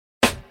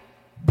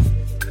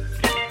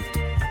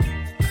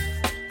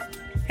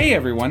Hey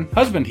everyone,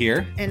 husband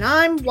here. And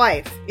I'm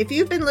wife. If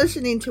you've been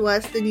listening to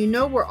us, then you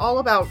know we're all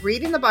about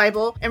reading the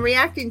Bible and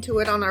reacting to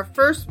it on our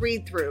first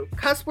read-through.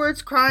 Cuss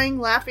words, crying,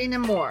 laughing,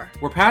 and more.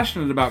 We're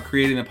passionate about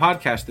creating a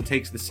podcast that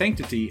takes the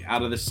sanctity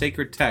out of the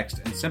sacred text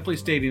and simply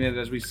stating it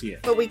as we see it.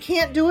 But we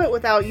can't do it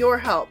without your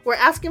help. We're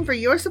asking for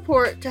your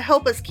support to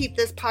help us keep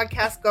this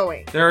podcast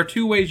going. There are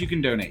two ways you can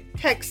donate.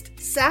 Text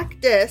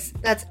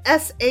SACDIS, that's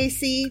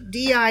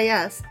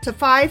SACDIS, to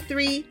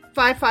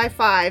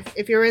 53555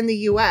 if you're in the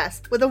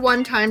U.S. with a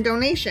one-time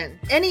donation.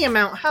 Any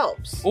amount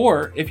helps.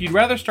 Or, if you'd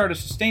rather start a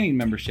sustaining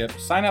membership,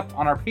 sign up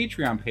on our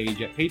Patreon page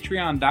at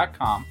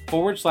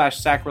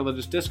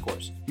patreon.com/sacrilegious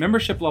discourse.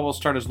 Membership levels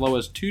start as low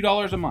as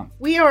 $2 a month.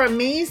 We are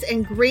amazed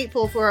and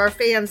grateful for our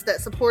fans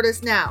that support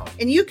us now,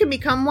 and you can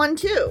become one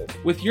too.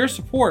 With your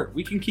support,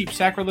 we can keep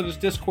Sacrilegious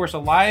Discourse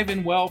alive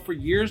and well for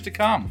years to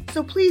come.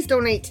 So please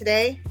donate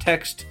today.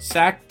 Text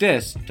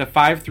SACDIS to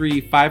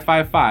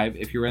 53555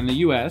 if you're in the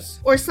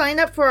U.S. Or sign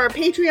up for our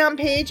Patreon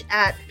page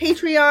at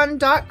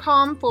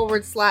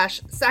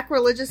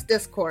patreon.com/sacrilegious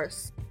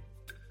discourse.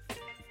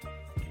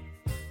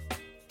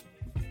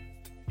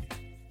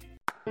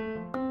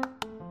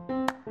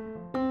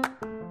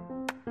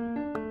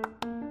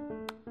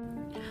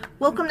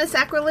 Welcome to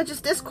Sacrilegious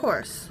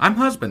Discourse. I'm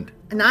husband.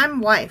 And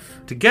I'm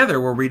wife.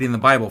 Together, we're reading the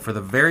Bible for the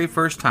very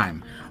first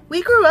time.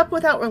 We grew up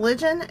without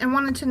religion and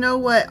wanted to know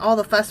what all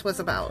the fuss was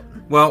about.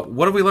 Well,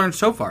 what have we learned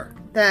so far?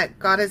 That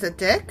God is a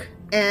dick,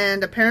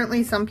 and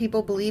apparently some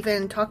people believe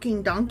in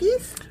talking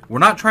donkeys? We're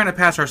not trying to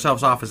pass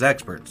ourselves off as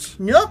experts.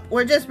 Nope,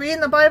 we're just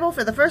reading the Bible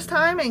for the first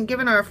time and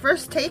giving our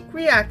first take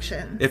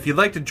reaction. If you'd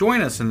like to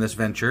join us in this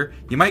venture,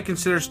 you might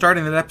consider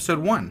starting at episode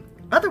 1.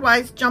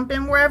 Otherwise, jump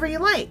in wherever you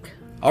like.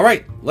 All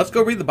right, let's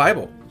go read the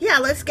Bible. Yeah,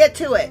 let's get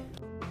to it.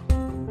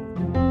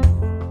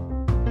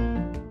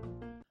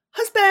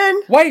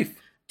 Husband!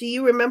 Wife! Do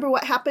you remember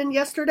what happened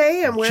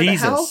yesterday and where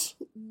Jesus. the hell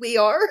we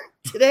are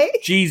today?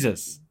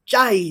 Jesus.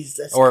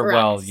 Jesus Or, Christ.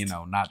 well,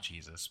 not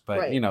Jesus, but,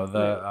 Right,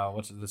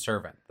 what's it, the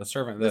servant. The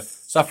suffering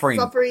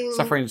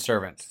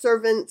servant.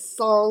 Servant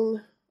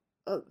song,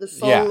 the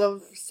song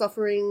of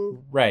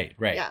suffering. Right.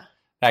 Yeah.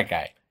 That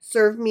guy.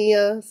 Serve me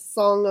a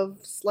song of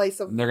slice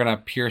of... And they're going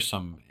to pierce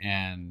him,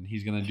 and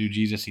he's going to do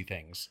Jesus-y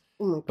things.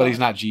 Oh my God. But he's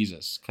not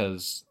Jesus,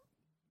 because...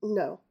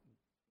 No.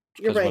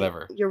 You're right.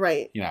 Whatever. You're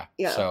right. Yeah.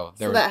 Yeah. So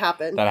that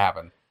happened. That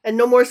happened. And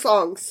no more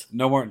songs.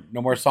 No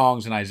more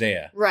songs in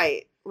Isaiah.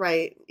 Right.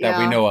 That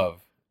we know of,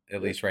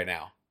 at least right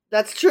now.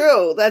 That's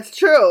true.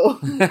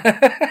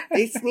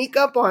 They sneak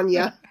up on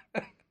you.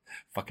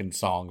 Fucking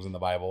songs in the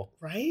Bible.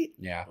 Right?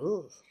 Yeah.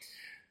 Ooh.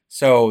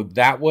 So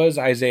that was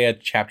Isaiah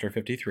chapter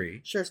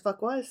 53. Sure as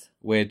fuck was.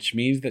 Which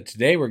means that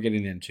today we're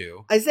getting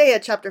into... Isaiah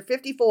chapter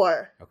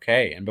 54.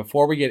 Okay, and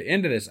before we get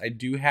into this, I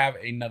do have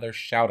another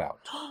shout out.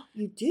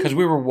 You do? Because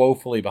we were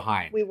woefully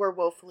behind. We were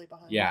woefully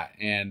behind. Yeah,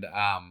 and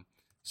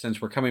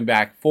since we're coming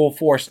back full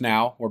force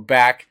now, we're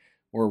back.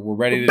 We're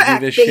ready to do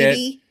this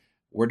baby. shit.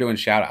 We're doing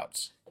shout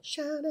outs.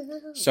 Shout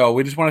out. So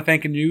we just want to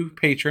thank a new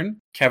patron,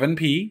 Kevin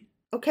P.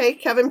 Okay,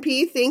 Kevin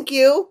P., thank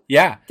you.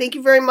 Yeah. Thank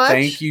you very much.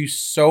 Thank you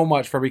so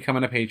much for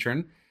becoming a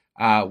patron.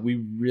 We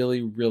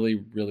really,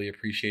 really, really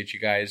appreciate you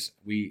guys.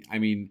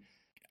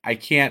 I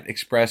can't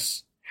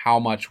express how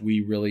much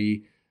we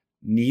really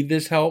need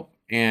this help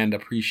and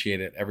appreciate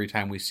it every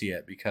time we see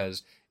it,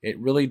 because it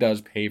really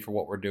does pay for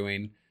what we're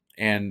doing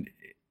and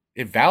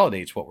it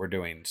validates what we're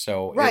doing.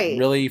 So It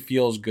really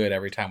feels good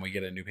every time we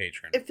get a new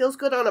patron. It feels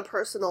good on a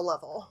personal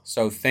level.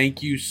 So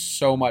thank you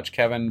so much,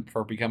 Kevin,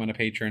 for becoming a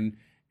patron.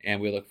 And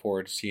we look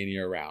forward to seeing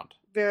you around.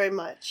 Very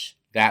much.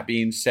 That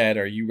being said,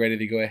 are you ready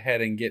to go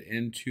ahead and get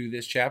into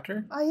this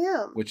chapter? I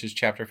am. Which is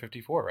chapter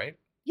 54, right?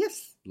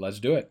 Yes. Let's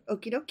do it.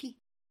 Okie dokie.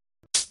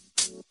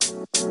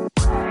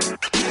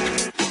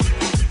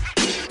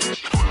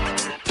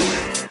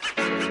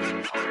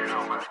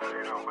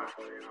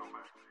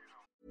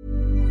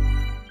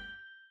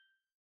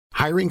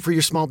 Hiring for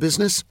your small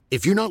business?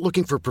 If you're not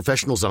looking for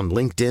professionals on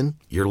LinkedIn,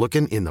 you're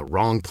looking in the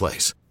wrong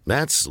place.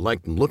 That's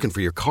like looking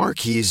for your car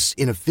keys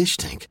in a fish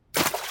tank.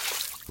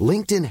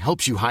 LinkedIn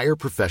helps you hire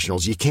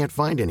professionals you can't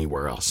find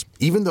anywhere else,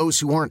 even those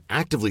who aren't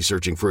actively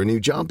searching for a new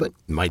job but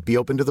might be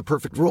open to the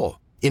perfect role.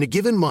 In a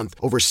given month,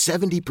 over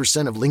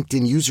 70% of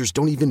LinkedIn users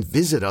don't even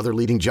visit other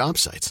leading job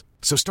sites.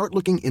 So start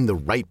looking in the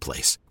right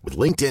place. With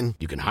LinkedIn,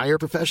 you can hire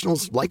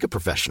professionals like a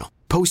professional.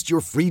 Post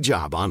your free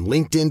job on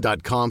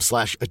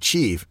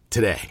linkedin.com/achieve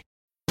today.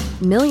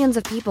 Millions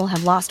of people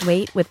have lost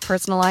weight with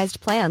personalized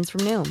plans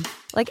from Noom.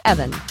 Like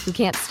Evan, who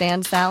can't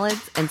stand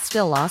salads and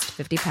still lost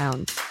 50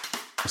 pounds.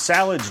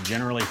 Salads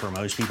generally for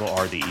most people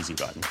are the easy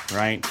button,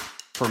 right?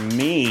 For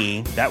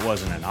me, that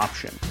wasn't an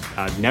option.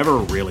 I never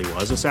really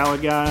was a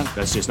salad guy.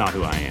 That's just not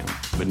who I am.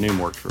 But Noom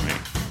worked for me.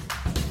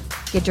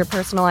 Get your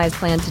personalized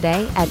plan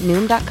today at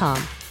Noom.com.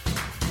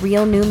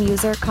 Real Noom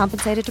user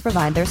compensated to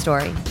provide their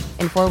story.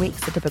 In 4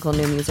 weeks, the typical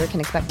Noom user can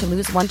expect to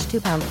lose 1 to 2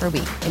 pounds per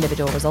week.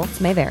 Individual results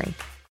may vary.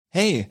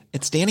 Hey,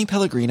 it's Danny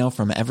Pellegrino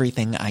from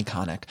Everything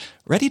Iconic.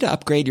 Ready to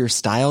upgrade your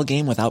style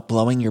game without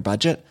blowing your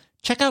budget?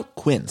 Check out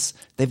Quince.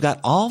 They've got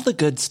all the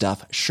good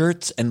stuff,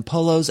 shirts and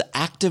polos,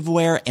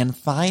 activewear, and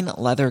fine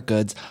leather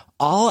goods,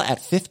 all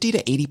at 50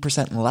 to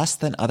 80% less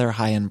than other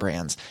high-end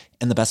brands.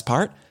 And the best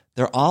part?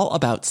 They're all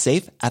about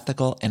safe,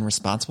 ethical, and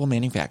responsible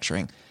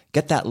manufacturing.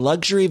 Get that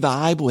luxury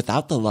vibe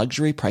without the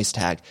luxury price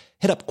tag.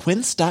 Hit up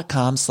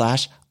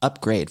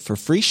quince.com/upgrade for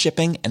free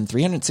shipping and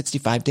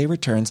 365-day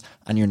returns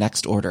on your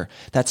next order.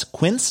 That's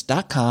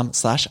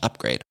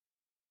quince.com/upgrade.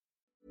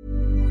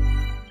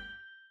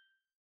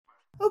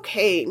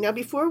 Okay, now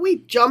before we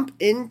jump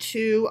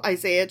into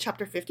Isaiah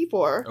chapter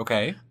 54,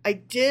 Okay. I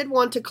did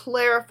want to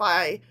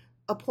clarify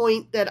a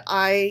point that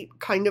I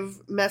kind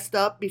of messed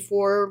up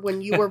before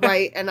when you were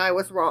right and I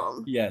was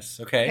wrong. Yes.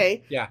 Okay.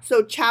 Okay. Yeah.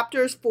 So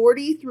chapters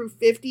 40 through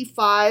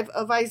 55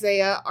 of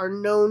Isaiah are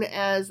known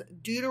as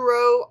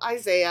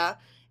Deutero-Isaiah,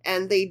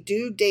 and they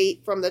do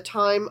date from the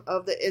time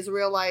of the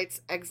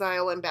Israelites'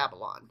 exile in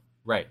Babylon.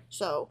 Right.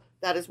 So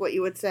that is what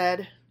you had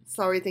said.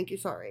 Sorry, thank you,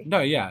 sorry. No,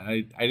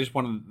 yeah. I just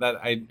wanted that.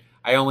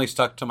 I only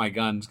stuck to my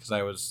guns because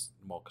I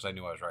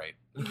knew I was right.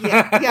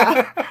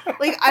 Yeah.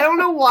 Like, I don't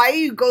know why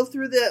you go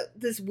through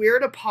this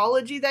weird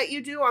apology that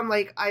you do. I'm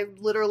like, I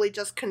literally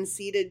just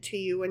conceded to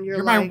you, and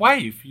you're like, my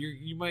wife.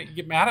 You might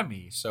get mad at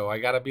me, so I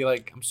gotta be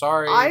like, I'm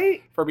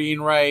sorry for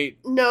being right.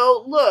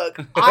 No, look,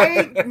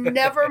 I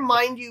never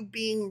mind you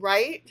being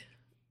right.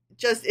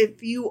 Just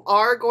if you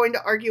are going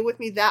to argue with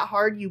me that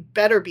hard, you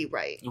better be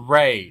right.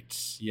 Right.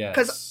 Yes.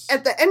 Because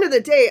at the end of the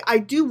day, I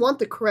do want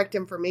the correct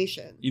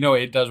information. You know,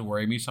 it does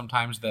worry me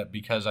sometimes that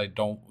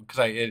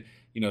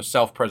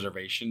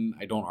self-preservation,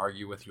 I don't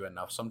argue with you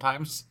enough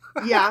sometimes.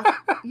 Yeah,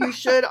 you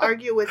should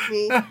argue with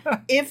me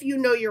if you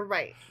know you're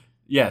right.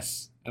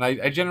 Yes, and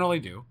I generally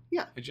do.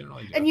 Yeah. I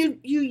generally do. And you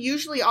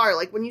usually are.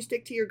 Like, when you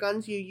stick to your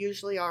guns, you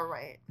usually are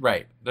right.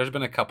 Right. There's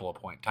been a couple of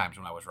times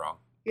when I was wrong.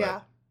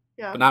 Yeah.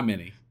 Yeah. But not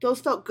many.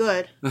 Those felt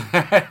good.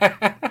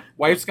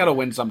 Wife's got to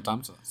win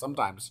sometimes.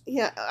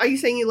 Yeah. Are you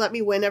saying you let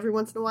me win every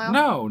once in a while?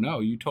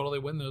 No. You totally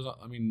win those.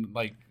 I mean,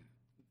 like,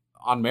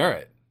 on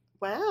merit.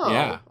 Wow.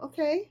 Yeah.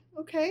 Okay.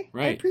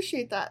 Right. I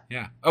appreciate that.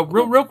 Yeah. Oh,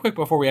 real quick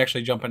before we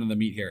actually jump into the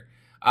meat here.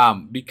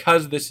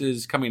 Because this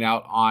is coming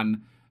out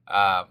on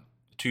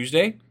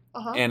Tuesday,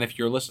 and if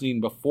you're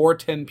listening before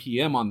 10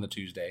 p.m. on the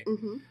Tuesday,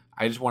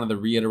 I just wanted to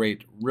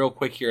reiterate real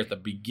quick here at the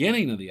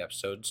beginning of the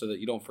episode so that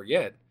you don't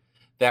forget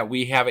that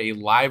we have a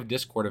live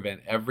Discord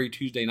event every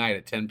Tuesday night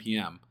at 10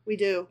 p.m. We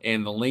do.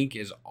 And the link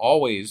is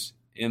always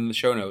in the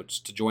show notes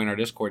to join our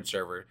Discord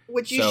server.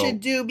 Which you should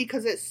do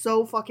because it's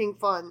so fucking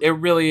fun. It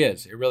really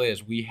is.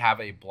 We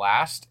have a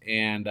blast,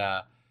 and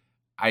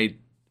I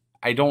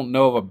don't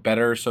know of a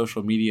better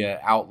social media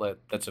outlet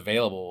that's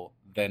available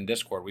than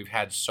Discord. We've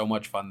had so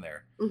much fun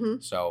there. Mm-hmm.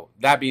 So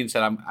that being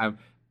said,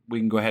 we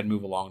can go ahead and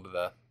move along to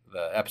the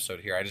episode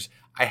here.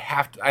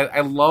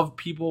 I love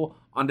people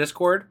on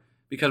Discord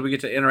because we get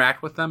to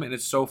interact with them, and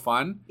it's so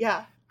fun.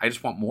 Yeah. I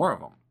just want more of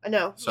them. I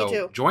know. So me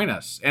too. Join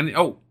us. And,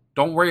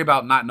 don't worry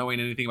about not knowing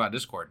anything about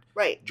Discord.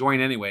 Right. Join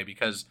anyway,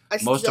 because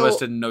most of us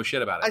didn't know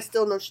shit about it. I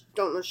still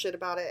don't know shit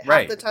about it.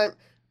 Right. Half the time,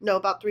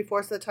 about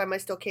 3/4 of the time, I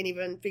still can't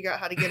even figure out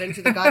how to get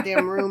into the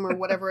goddamn room or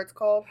whatever it's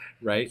called.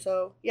 Right.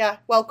 So, yeah,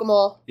 welcome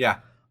all. Yeah.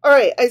 All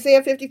right,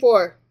 Isaiah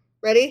 54.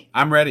 Ready?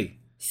 I'm ready.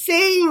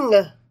 Sing!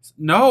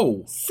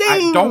 No.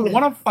 Sing! I don't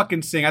want to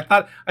fucking sing. I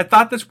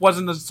thought this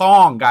wasn't a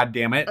song, God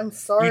damn it. I'm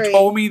sorry. You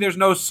told me there's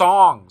no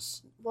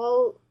songs.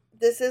 Well,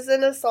 this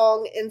isn't a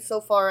song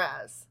insofar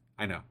as.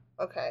 I know.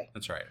 Okay.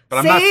 That's right.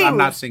 But Sing! I'm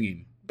not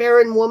singing.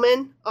 Barren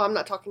woman. Oh, I'm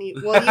not talking to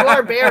you. Well, you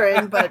are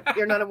barren, but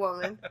you're not a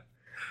woman.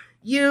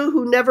 You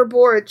who never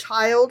bore a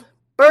child,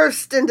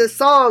 burst into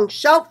song,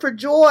 shout for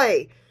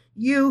joy.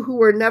 You who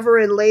were never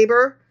in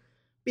labor,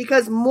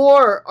 because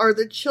more are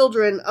the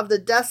children of the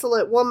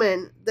desolate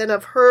woman than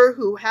of her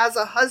who has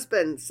a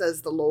husband,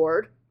 says the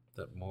Lord.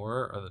 That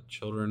more are the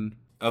children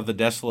of the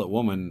desolate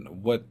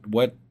woman.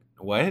 What?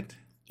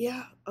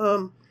 Yeah.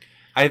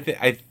 I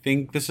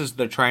think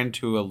they're trying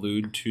to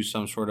allude to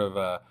some sort of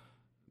a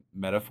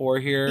metaphor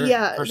here.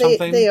 Yeah, or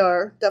something. They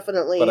are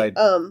definitely. But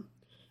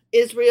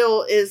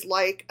Israel is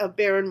like a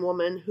barren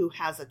woman who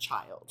has a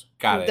child.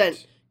 Got it. Then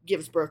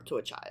gives birth to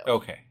a child.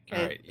 Okay.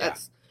 All right. Yeah.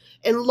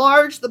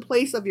 Enlarge the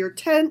place of your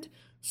tent.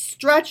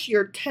 Stretch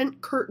your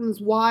tent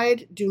curtains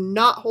wide. Do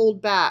not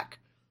hold back.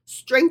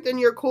 Strengthen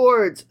your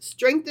cords.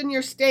 Strengthen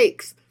your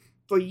stakes.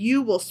 For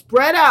you will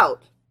spread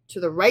out to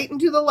the right and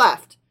to the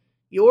left.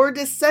 Your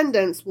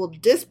descendants will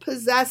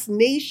dispossess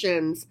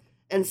nations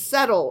and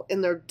settle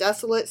in their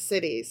desolate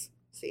cities.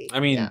 See? I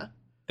mean,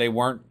 they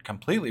weren't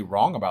completely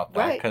wrong about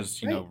that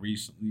because,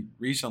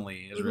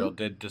 recently Israel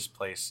did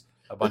displace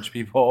a bunch of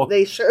people.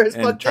 They sure as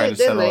fuck and try did, to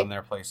settle didn't they? in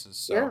their places.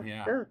 So,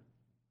 yeah.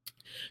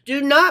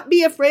 Do not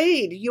be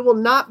afraid. You will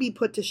not be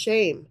put to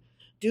shame.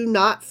 Do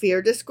not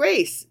fear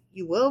disgrace.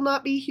 You will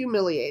not be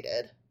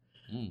humiliated.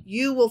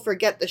 You will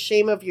forget the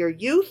shame of your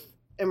youth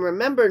and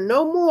remember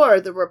no more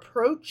the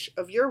reproach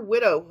of your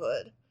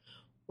widowhood.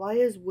 Why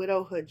is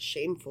widowhood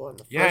shameful in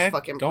the first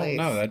fucking place?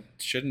 I don't know. That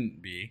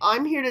shouldn't be.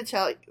 I'm here to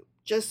tell you,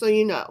 just so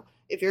you know,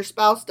 if your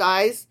spouse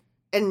dies,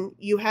 and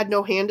you had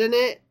no hand in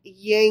it,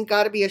 you ain't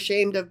got to be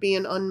ashamed of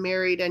being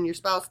unmarried and your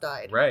spouse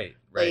died. Right.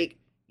 Like,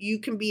 you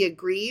can be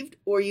aggrieved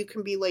or you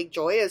can be, like,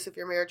 joyous if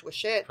your marriage was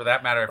shit. For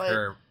that matter, if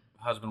your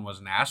husband was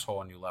an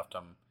asshole and you left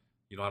him,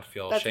 you don't have to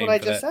feel that's ashamed what I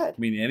for just that. said. I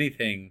mean,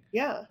 anything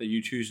that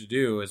you choose to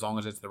do, as long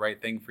as it's the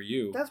right thing for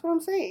you. That's what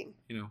I'm saying.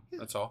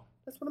 That's all.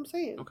 That's what I'm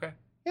saying. Okay.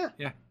 Yeah.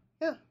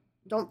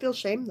 Don't feel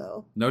shame,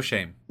 though. No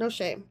shame. No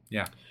shame.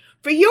 Yeah.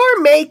 For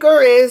your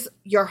maker is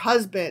your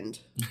husband.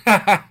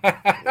 Get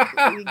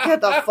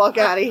the fuck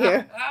out of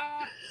here.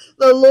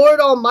 The Lord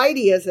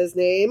Almighty is his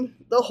name.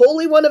 The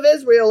Holy One of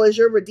Israel is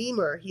your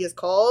Redeemer. He is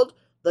called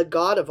the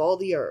God of all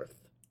the earth.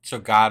 So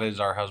God is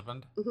our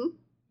husband? Mm-hmm.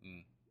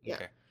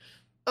 Okay.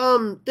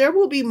 There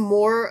will be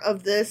more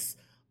of this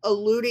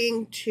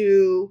alluding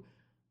to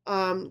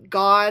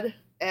God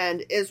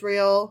and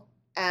Israel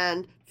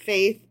and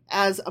faith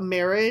as a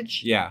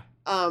marriage. Yeah.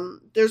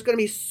 There's going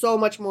to be so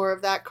much more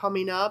of that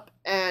coming up,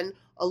 and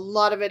a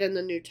lot of it in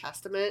the New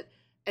Testament,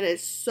 and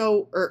it's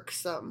so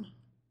irksome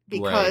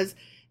because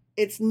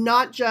it's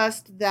not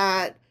just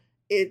that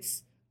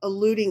it's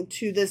alluding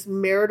to this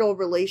marital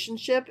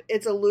relationship,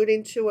 it's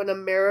alluding to a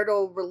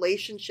marital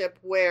relationship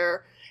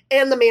where,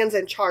 and the man's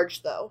in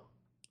charge though.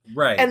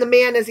 Right. And the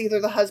man is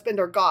either the husband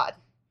or God.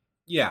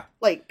 Yeah.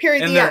 Like,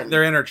 period, and the end.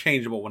 they're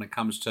interchangeable when it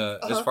comes to,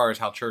 as far as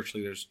how church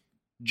leaders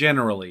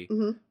generally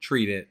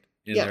treat it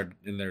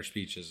in their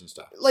speeches and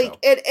stuff.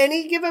 Like, at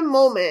any given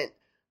moment,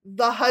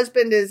 the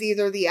husband is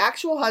either the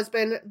actual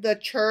husband, the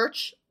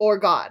church, or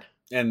God.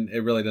 And it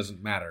really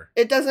doesn't matter.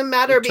 It doesn't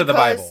matter to because the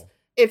Bible.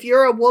 If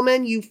you're a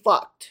woman, you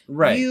fucked.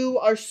 Right. You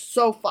are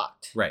so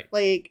fucked. Right.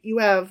 Like, you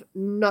have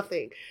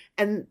nothing.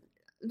 And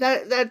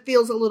that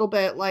feels a little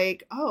bit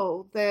like,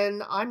 oh,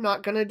 then I'm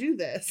not going to do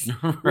this.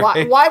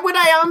 Right. Why would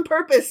I on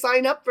purpose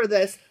sign up for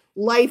this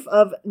life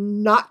of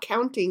not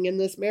counting in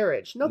this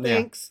marriage? No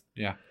thanks.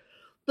 Yeah.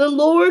 The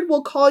Lord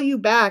will call you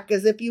back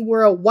as if you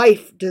were a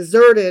wife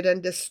deserted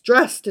and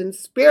distressed in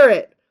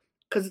spirit.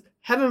 Because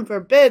heaven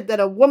forbid that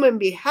a woman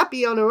be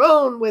happy on her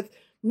own with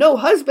no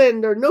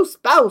husband or no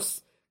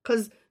spouse.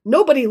 Because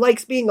nobody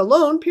likes being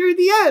alone, period,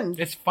 the end.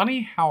 It's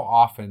funny how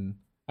often,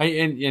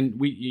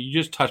 you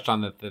just touched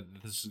on that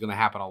this is going to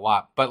happen a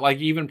lot, but like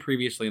even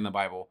previously in the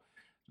Bible,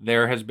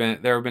 there have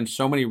been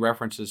so many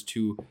references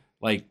to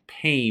like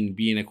pain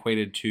being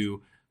equated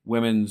to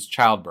women's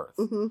childbirth,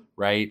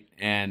 right?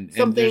 And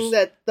something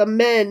that the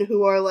men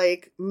who are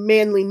like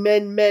manly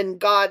men,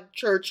 God,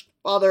 church,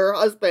 father,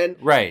 husband,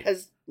 right,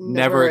 has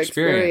never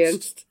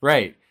experienced.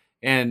 Right.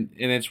 And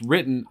it's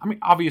written, I mean,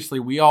 obviously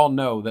we all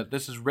know that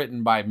this is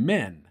written by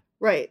men.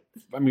 Right.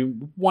 I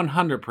mean,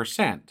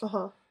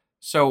 100%.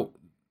 So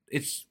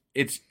it's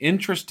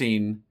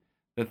interesting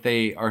that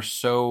they are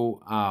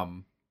so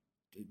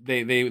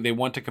they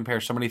want to compare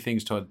so many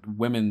things to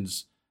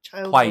women's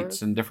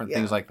plights and different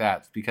things like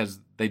that because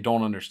they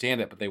don't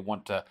understand it, but they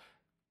want to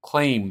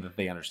claim that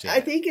they understand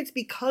I think it's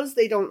because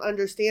they don't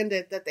understand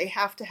it that they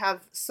have to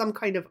have some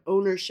kind of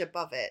ownership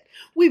of it.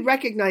 We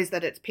recognize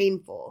that it's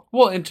painful.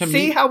 Well, and to me...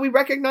 See how we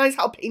recognize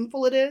how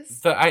painful it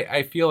is?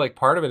 I feel like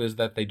part of it is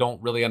that they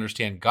don't really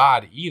understand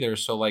God either,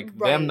 so like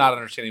them not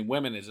understanding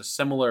women is a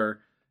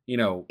similar,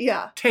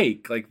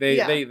 take. Like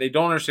they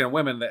don't understand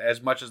women as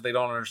much as they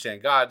don't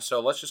understand God, so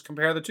let's just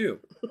compare the two.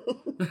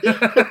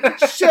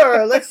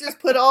 Sure, let's just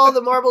put all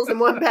the marbles in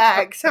one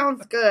bag.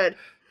 Sounds good.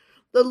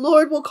 The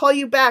Lord will call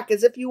you back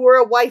as if you were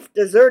a wife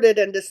deserted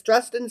and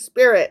distressed in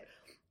spirit,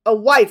 a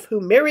wife who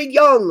married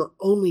young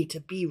only to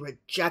be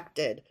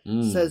rejected,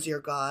 says your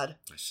God.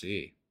 I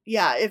see.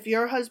 Yeah, if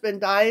your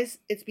husband dies,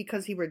 it's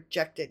because he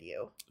rejected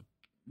you.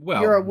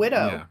 Well, you're a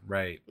widow. Yeah,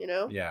 right.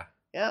 Yeah.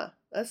 Yeah,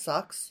 that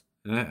sucks.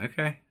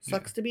 Okay.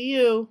 Sucks to be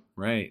you.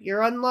 Right.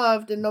 You're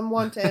unloved and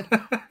unwanted,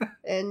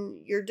 and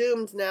you're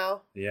doomed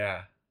now.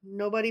 Yeah.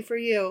 Nobody for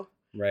you.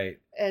 Right.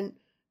 And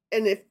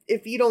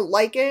if you don't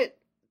like it,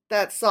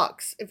 that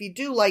sucks. If you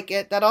do like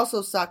it, that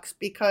also sucks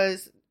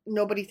because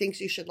nobody thinks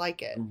you should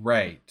like it.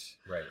 Right.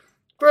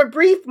 For a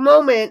brief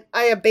moment,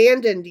 I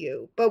abandoned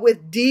you, but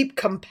with deep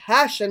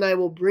compassion, I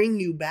will bring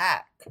you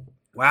back.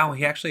 Wow,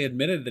 he actually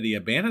admitted that he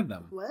abandoned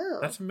them. Wow.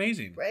 That's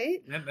amazing.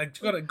 Right?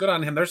 Good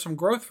on him. There's some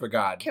growth for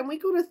God. Can we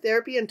go to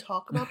therapy and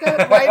talk about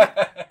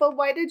that? But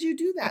why did you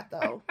do that,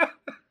 though?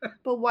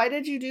 But why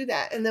did you do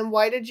that? And then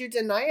why did you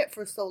deny it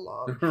for so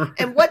long?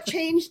 And what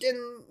changed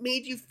and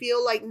made you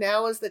feel like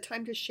now is the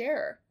time to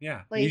share?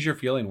 Yeah, like, use your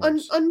feeling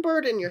words.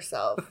 Unburden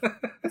yourself.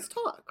 Let's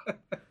talk.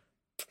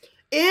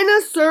 In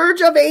a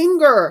surge of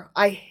anger,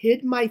 I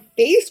hid my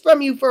face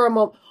from you for a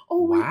moment.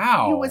 Oh,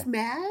 wow. You was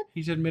mad?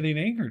 He's admitting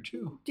anger,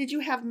 too. Did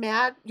you have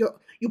mad?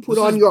 You put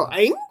on your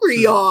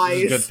angry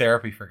eyes. This is good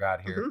therapy for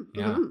God here.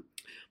 Yeah.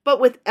 But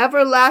with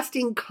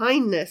everlasting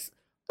kindness,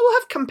 I will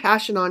have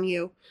compassion on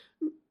you.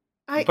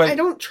 I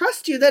don't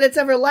trust you that it's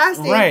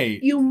everlasting.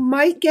 Right. You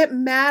might get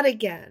mad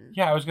again.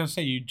 Yeah, I was going to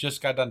say, you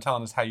just got done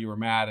telling us how you were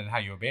mad and how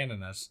you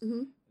abandoned us.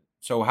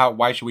 So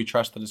why should we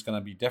trust that it's going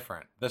to be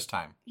different this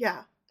time?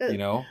 Yeah. You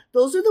know?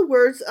 Those are the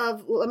words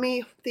of, let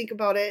me think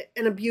about it,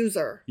 an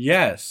abuser.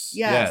 Yes.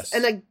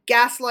 And a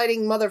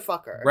gaslighting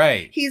motherfucker.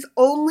 Right. He's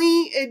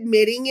only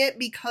admitting it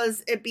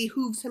because it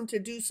behooves him to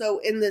do so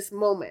in this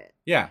moment.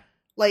 Yeah.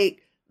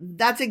 Like,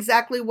 that's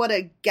exactly what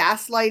a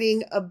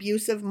gaslighting,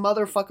 abusive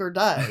motherfucker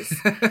does.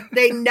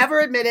 They never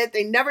admit it.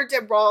 They never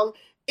did wrong.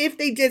 If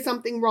they did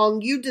something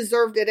wrong, you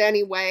deserved it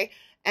anyway.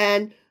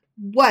 And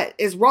what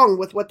is wrong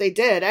with what they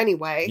did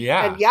anyway?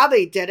 Yeah. And yeah,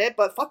 they did it,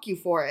 but fuck you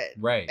for it.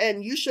 Right.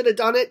 And you should have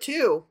done it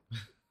too.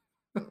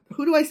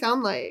 Who do I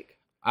sound like?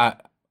 I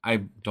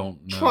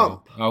don't know.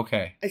 Trump.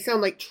 Okay. I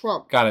sound like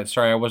Trump. Got it.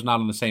 Sorry, I was not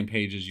on the same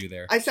page as you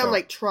there. I sound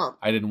like Trump.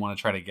 I didn't want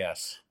to try to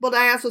guess. But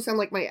I also sound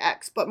like my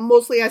ex. But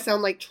mostly I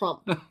sound like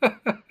Trump.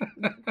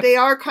 They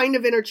are kind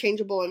of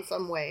interchangeable in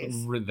some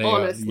ways.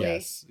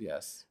 Honestly.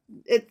 Yes.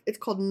 It's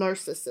called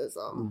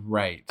narcissism.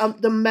 Right.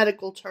 The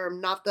medical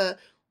term, not the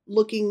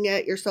looking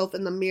at yourself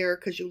in the mirror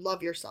because you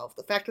love yourself.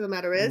 The fact of the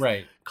matter is,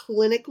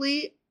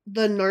 clinically,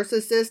 the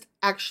narcissist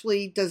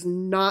actually does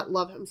not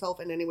love himself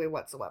in any way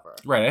whatsoever.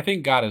 Right. I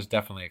think God is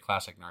definitely a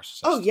classic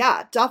narcissist. Oh,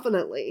 yeah,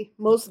 definitely.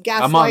 Most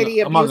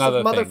gaslighty,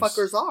 abusive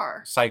motherfuckers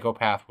are.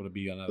 Psychopath would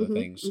be another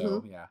thing.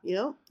 So,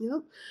 yeah.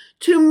 Yep.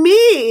 To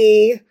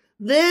me,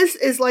 this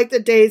is like the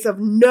days of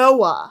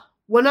Noah,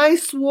 when I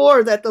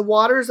swore that the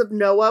waters of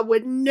Noah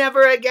would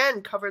never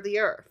again cover the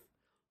earth.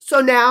 So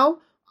now,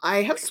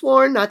 I have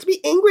sworn not to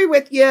be angry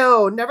with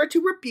you, never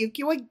to rebuke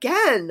you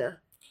again.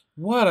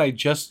 What? I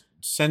just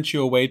sent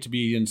you away to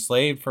be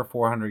enslaved for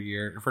 200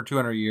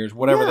 years,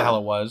 whatever the hell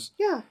it was.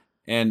 Yeah.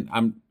 And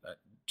I'm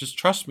just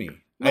trust me.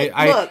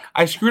 Look,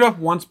 I screwed up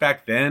once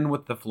back then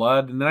with the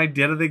flood, and then I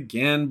did it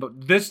again.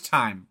 But this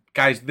time,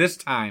 guys,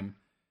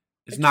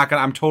 it's not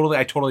gonna.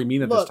 I totally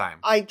mean it this time.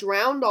 I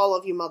drowned all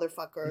of you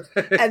motherfuckers,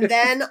 and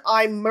then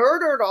I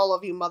murdered all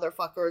of you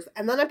motherfuckers,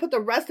 and then I put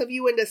the rest of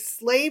you into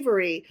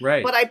slavery.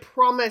 Right. But I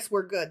promise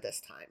we're good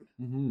this time.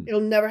 Mm-hmm.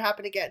 It'll never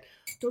happen again.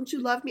 Don't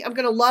you love me? I'm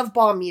gonna love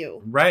bomb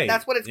you. Right.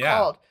 That's what it's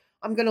called.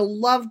 I'm gonna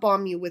love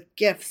bomb you with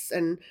gifts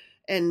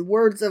and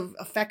words of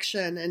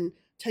affection and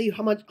tell you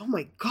how much. Oh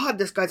my God,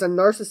 this guy's a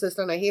narcissist,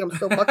 and I hate him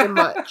so fucking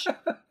much.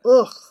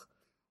 Ugh.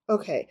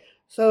 Okay.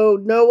 So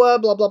Noah,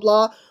 blah, blah,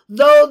 blah.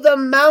 Though the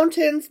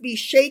mountains be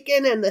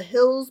shaken and the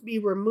hills be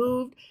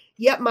removed,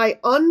 yet my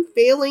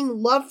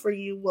unfailing love for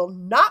you will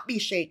not be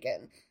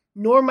shaken,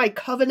 nor my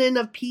covenant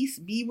of peace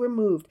be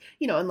removed.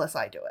 Unless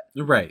I do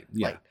it. Right.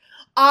 Yeah. Like,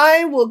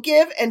 I will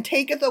give and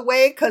taketh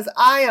away, because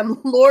I am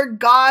Lord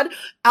God,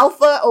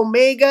 Alpha,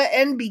 Omega,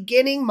 and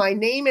beginning. My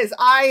name is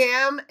I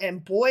am,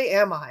 and boy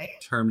am I.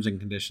 Terms and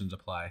conditions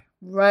apply.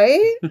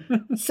 Right?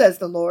 Says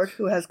the Lord,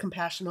 who has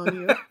compassion on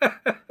you.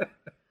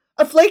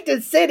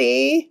 Afflicted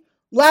city,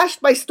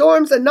 lashed by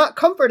storms and not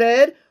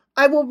comforted,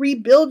 I will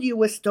rebuild you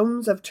with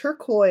stones of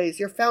turquoise,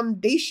 your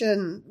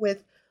foundation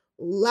with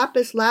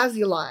lapis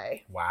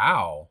lazuli.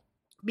 Wow.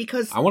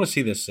 Because I want to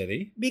see this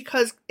city.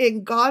 Because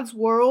in God's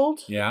world,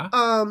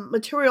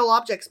 material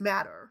objects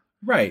matter.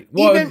 Right.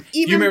 Well,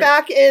 even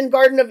back in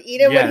Garden of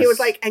Eden when he was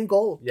like, and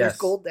gold. Yes. There's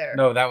gold there.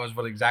 No, that was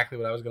exactly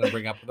what I was going to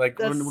bring up. Like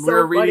when so we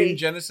were reading funny.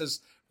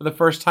 Genesis for the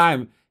first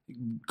time,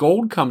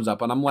 gold comes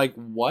up, and I'm like,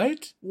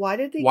 "What? Why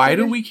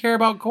do we care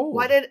about gold?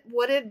 What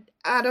did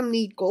Adam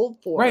need gold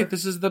for?" Right.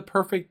 This is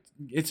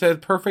it's a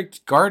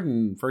perfect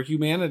garden for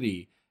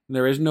humanity. And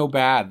there is no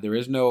bad. There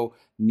is no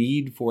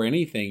need for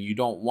anything you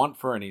don't want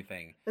for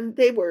anything. And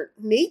they were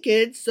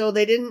naked, so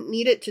they didn't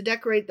need it to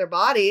decorate their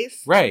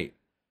bodies. Right.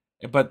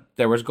 But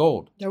there was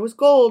gold. There was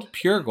gold.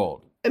 Pure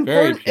gold.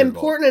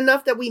 Important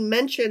enough that we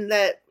mentioned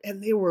that,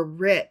 and they were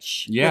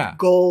rich with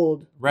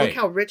gold. Right. Look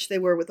how rich they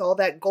were with all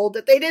that gold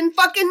that they didn't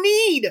fucking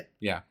need.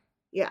 Yeah.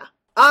 Yeah.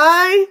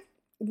 I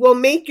will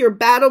make your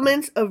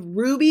battlements of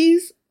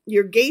rubies,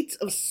 your gates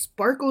of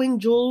sparkling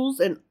jewels,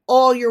 and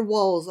all your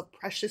walls of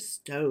precious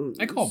stones.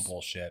 I call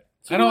bullshit.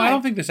 So I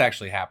don't think this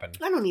actually happened.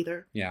 I don't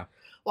either. Yeah.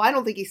 Well, I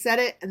don't think he said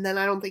it, and then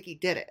I don't think he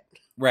did it.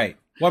 Right.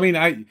 Well, I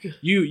mean,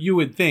 you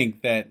would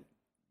think that.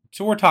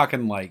 So we're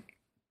talking like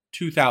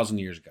 2,000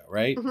 years ago,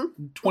 right?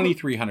 Mm-hmm.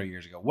 2,300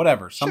 years ago,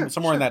 whatever,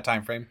 somewhere in that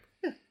time frame.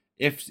 Yeah.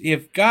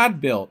 If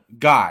God built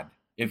God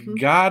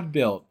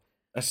built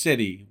a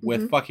city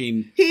with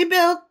fucking he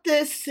built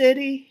this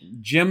city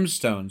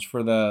gemstones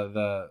for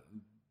the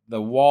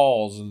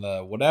walls and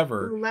the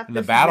whatever and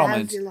the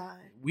battlements,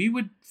 we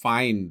would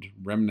find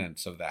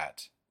remnants of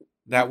that.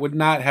 That would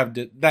not have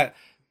that.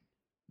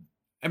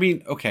 I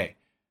mean, okay.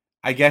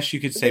 I guess you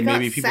could say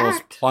maybe people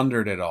have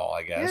plundered it all,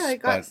 I guess.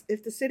 Yeah,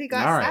 if the city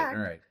got sacked.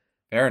 All right.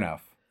 Fair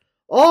enough.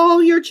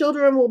 All your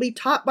children will be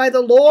taught by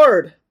the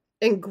Lord,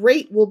 and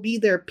great will be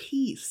their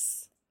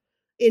peace.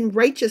 In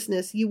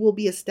righteousness you will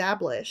be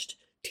established.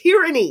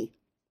 Tyranny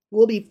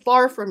will be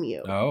far from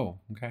you. Oh,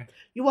 okay.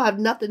 You will have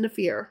nothing to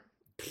fear.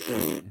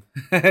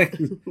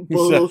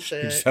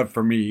 Bullshit. Except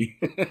for me.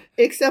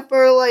 Except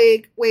for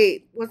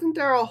wait, wasn't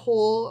there a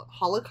whole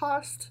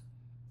Holocaust?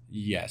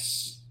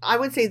 Yes. I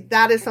would say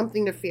that is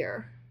something to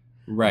fear.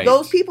 Right.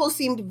 Those people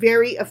seemed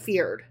very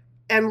afeared,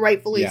 and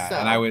rightfully so.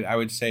 And I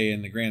would say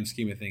in the grand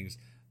scheme of things,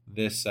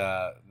 this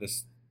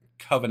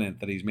covenant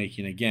that he's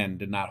making again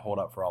did not hold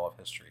up for all of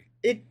history.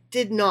 It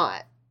did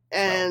not.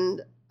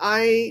 And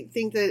I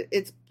think that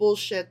it's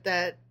bullshit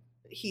that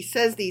he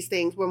says these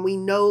things when we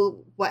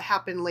know what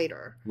happened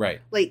later.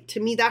 Right. Like,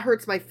 to me, that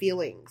hurts my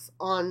feelings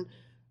on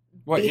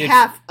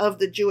behalf of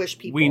the Jewish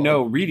people. We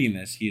know reading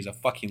this, he is a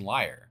fucking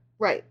liar.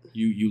 Right.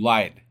 You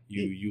lied.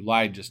 You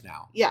lied just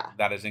now. Yeah.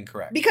 That is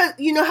incorrect. Because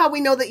you know how we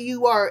know that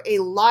you are a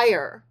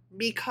liar?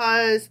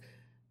 Because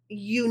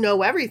you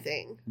know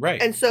everything.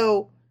 Right. And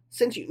so,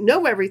 since you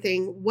know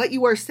everything, what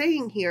you are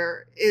saying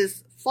here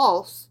is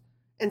false.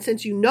 And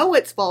since you know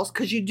it's false,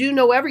 because you do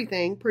know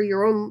everything per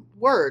your own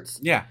words,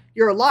 yeah,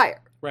 you're a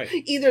liar. Right.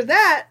 Either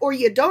that, or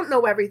you don't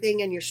know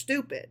everything and you're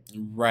stupid.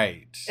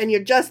 Right. And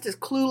you're just as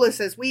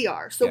clueless as we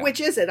are. So which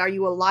is it? Are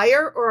you a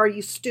liar or are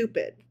you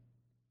stupid?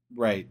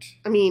 Right.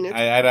 I mean,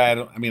 I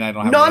don't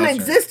have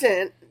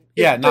non-existent.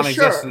 Yeah,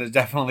 non-existent is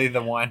definitely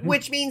the one.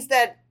 Which means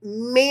that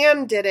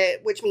man did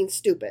it, which means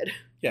stupid.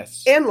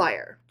 Yes. And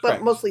liar, Correct.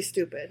 but mostly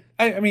stupid.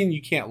 I mean,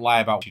 you can't lie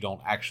about what you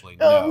don't actually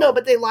know. No,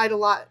 but they lied a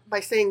lot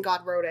by saying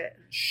God wrote it.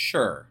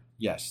 Sure.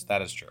 Yes,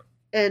 that is true.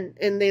 And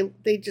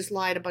they just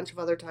lied a bunch of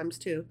other times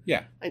too.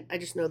 Yeah. I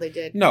just know they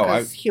did. No,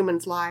 because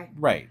humans lie.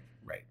 Right.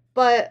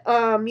 But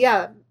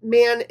yeah,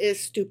 man is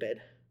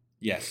stupid.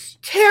 Yes.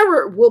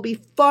 Terror will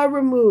be far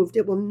removed.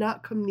 It will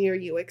not come near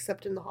you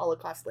except in the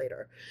Holocaust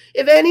later.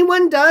 If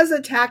anyone does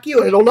attack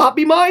you, it'll not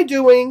be my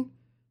doing.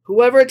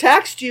 Whoever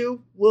attacks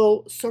you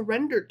will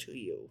surrender to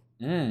you.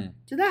 Did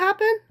that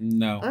happen?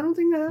 No. I don't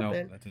think that happened.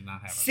 No, that did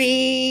not happen.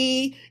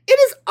 See, it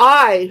is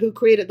I who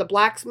created the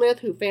blacksmith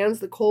who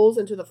fans the coals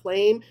into the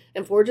flame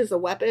and forges a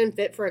weapon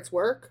fit for its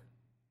work.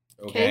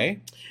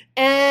 Okay.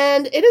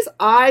 And it is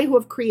I who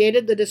have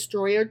created the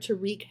destroyer to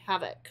wreak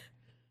havoc.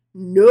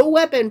 No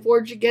weapon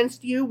forged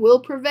against you will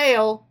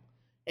prevail,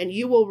 and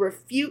you will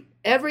refute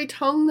every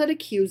tongue that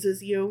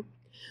accuses you.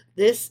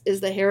 This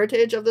is the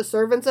heritage of the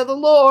servants of the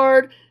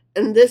Lord,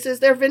 and this is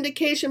their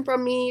vindication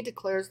from me,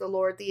 declares the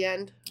Lord. The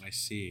end. I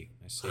see.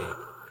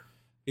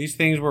 These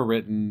things were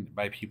written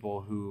by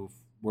people who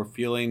were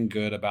feeling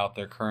good about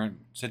their current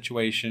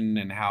situation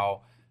and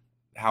how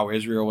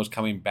Israel was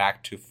coming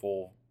back to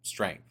full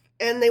strength.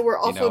 And they were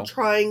also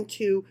trying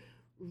to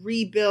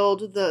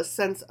rebuild the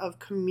sense of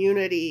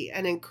community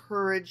and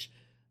encourage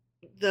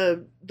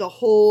the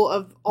whole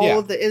of all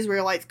of the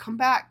Israelites. Come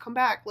back.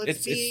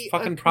 It's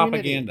fucking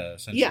propaganda,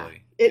 essentially. Yeah,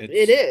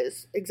 it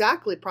is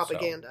exactly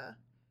propaganda.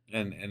 So,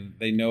 and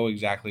they know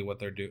exactly what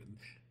they're doing.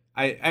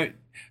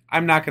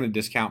 I'm not going to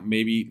discount.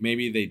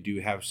 Maybe they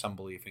do have some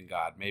belief in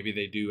God. Maybe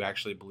they do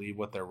actually believe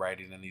what they're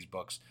writing in these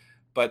books.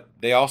 But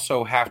they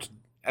also have to,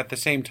 at the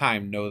same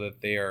time, know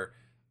that they are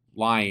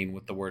lying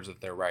with the words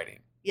that they're writing.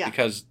 Yeah.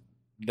 Because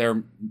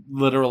they're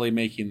literally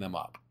making them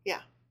up.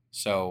 Yeah.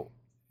 So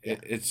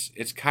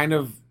it's kind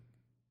of,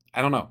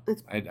 I don't know.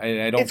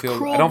 I don't feel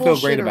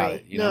great about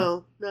it.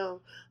 No,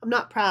 I'm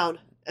not proud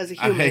as a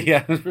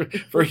human.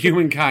 For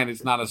humankind,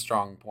 it's not a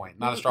strong point,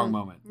 not a strong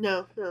moment.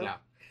 No. Yeah.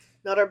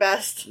 Not our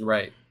best.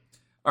 Right.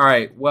 All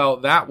right. Well,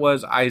 that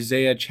was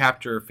Isaiah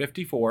chapter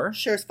 54.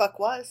 Sure as fuck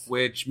was.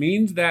 Which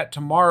means that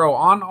tomorrow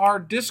on our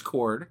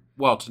Discord,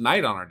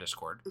 tonight on our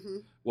Discord,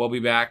 we'll be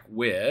back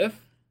with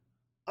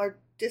our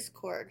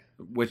Discord,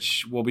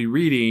 which we'll be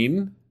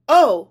reading.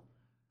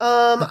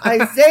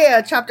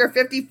 Isaiah chapter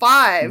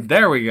 55.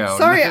 There we go.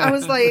 Sorry, I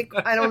was like,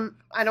 I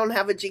don't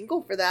have a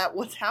jingle for that.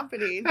 What's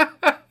happening?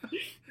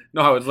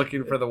 No, I was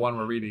looking for the one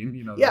we're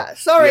reading.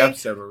 Sorry. The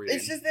episode we're reading.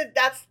 It's just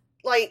that's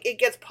like it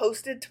gets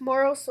posted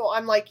tomorrow, so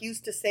I'm like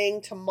used to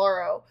saying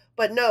tomorrow.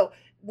 But no,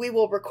 we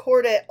will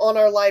record it on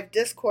our live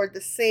Discord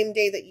the same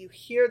day that you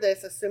hear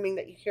this, assuming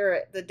that you hear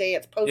it the day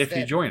it's posted. If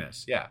you join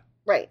us, yeah.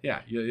 Right. Yeah,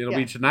 it'll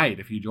be tonight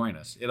if you join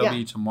us. It'll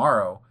be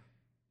tomorrow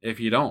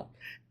if you don't.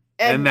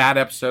 And that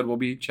episode will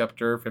be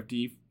chapter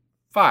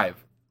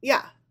 55.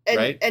 Yeah. And,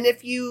 right? And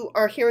if you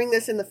are hearing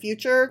this in the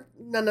future,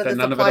 none of it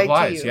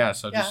applies to you. Yeah,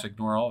 so just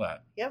ignore all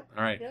that. Yep.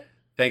 All right. Yep.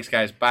 Thanks,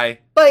 guys. Bye.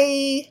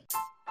 Bye.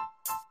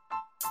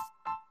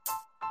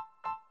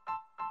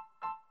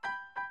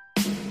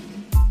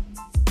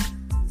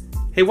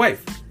 Hey,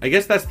 wife, I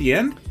guess that's the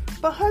end?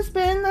 But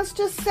husband, that's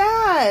just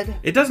sad.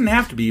 It doesn't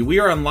have to be. We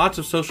are on lots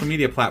of social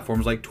media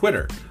platforms like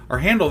Twitter. Our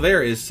handle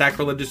there is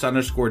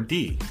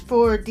sacrilegious_D.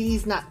 For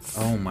D's nuts.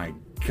 Oh my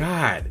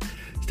God.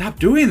 Stop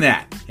doing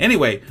that.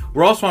 Anyway,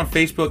 we're also on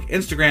Facebook,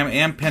 Instagram,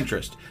 and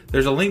Pinterest.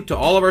 There's a link to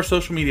all of our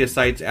social media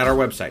sites at our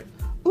website.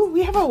 Ooh,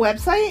 we have a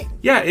website?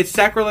 Yeah, it's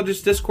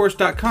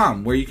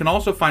sacrilegiousdiscourse.com, where you can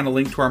also find a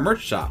link to our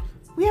merch shop.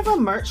 We have a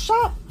merch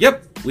shop?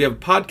 Yep. We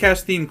have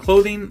podcast-themed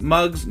clothing,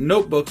 mugs,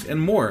 notebooks,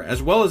 and more,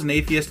 as well as an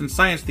atheist and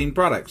science-themed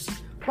products.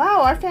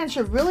 Wow, our fans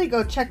should really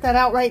go check that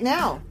out right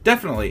now.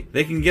 Definitely.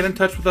 They can get in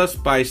touch with us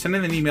by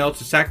sending an email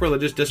to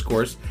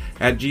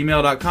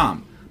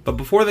sacrilegiousdiscourse@gmail.com. But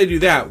before they do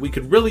that, we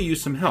could really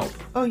use some help.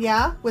 Oh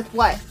yeah? With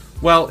what?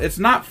 Well, it's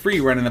not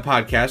free running the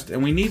podcast,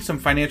 and we need some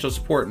financial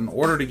support in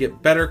order to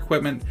get better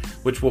equipment,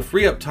 which will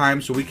free up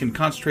time so we can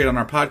concentrate on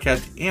our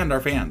podcast and our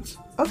fans.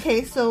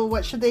 Okay, so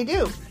what should they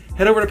do?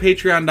 Head over to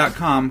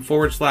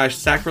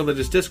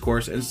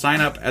patreon.com/sacrilegiousdiscourse and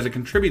sign up as a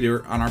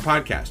contributor on our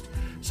podcast.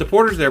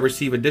 Supporters there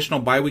receive additional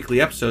bi-weekly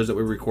episodes that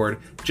we record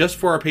just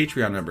for our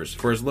Patreon members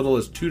for as little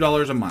as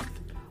 $2 a month.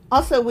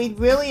 Also, we'd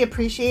really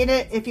appreciate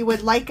it if you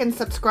would like and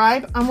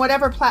subscribe on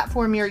whatever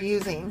platform you're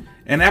using.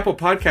 And Apple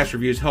Podcast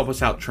reviews help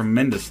us out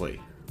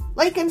tremendously.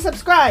 Like and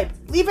subscribe,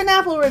 leave an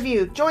Apple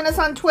review, join us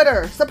on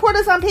Twitter, support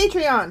us on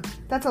Patreon.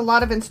 That's a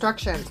lot of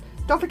instructions.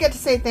 Don't forget to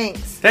say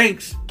thanks.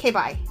 Thanks. Okay,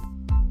 bye.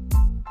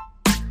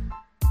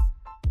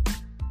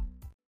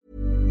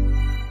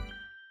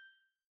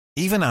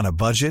 Even on a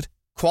budget,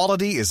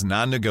 quality is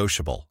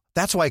non-negotiable.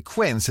 That's why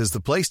Quince is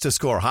the place to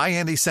score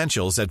high-end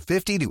essentials at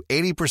 50 to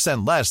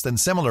 80% less than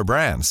similar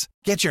brands.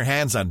 Get your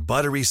hands on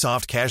buttery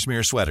soft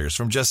cashmere sweaters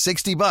from just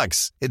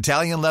 $60,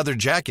 Italian leather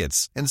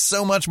jackets, and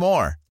so much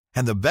more.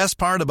 And the best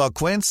part about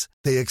Quince,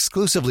 they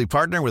exclusively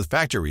partner with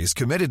factories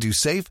committed to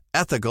safe,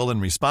 ethical,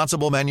 and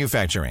responsible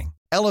manufacturing.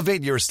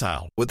 Elevate your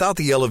style without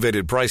the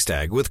elevated price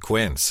tag with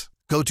Quince.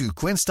 Go to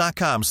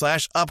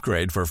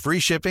quince.com/upgrade for free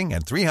shipping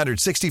and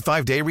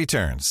 365-day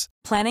returns.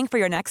 Planning for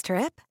your next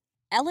trip?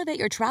 Elevate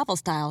your travel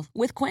style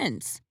with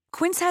Quince.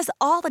 Quince has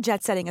all the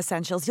jet-setting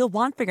essentials you'll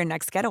want for your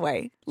next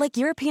getaway, like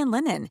European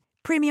linen,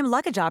 premium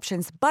luggage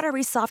options,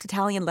 buttery soft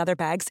Italian leather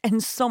bags,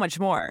 and so much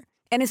more.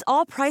 And is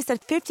all priced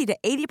at 50 to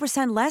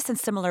 80% less than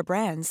similar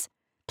brands.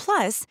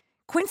 Plus,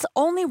 Quince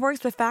only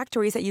works with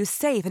factories that use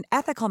safe and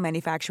ethical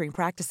manufacturing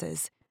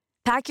practices.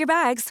 Pack your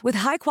bags with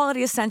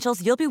high-quality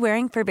essentials you'll be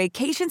wearing for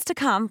vacations to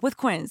come with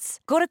Quince.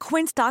 Go to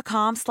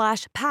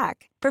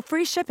quince.com/pack for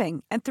free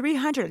shipping and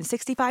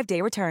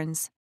 365-day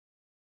returns.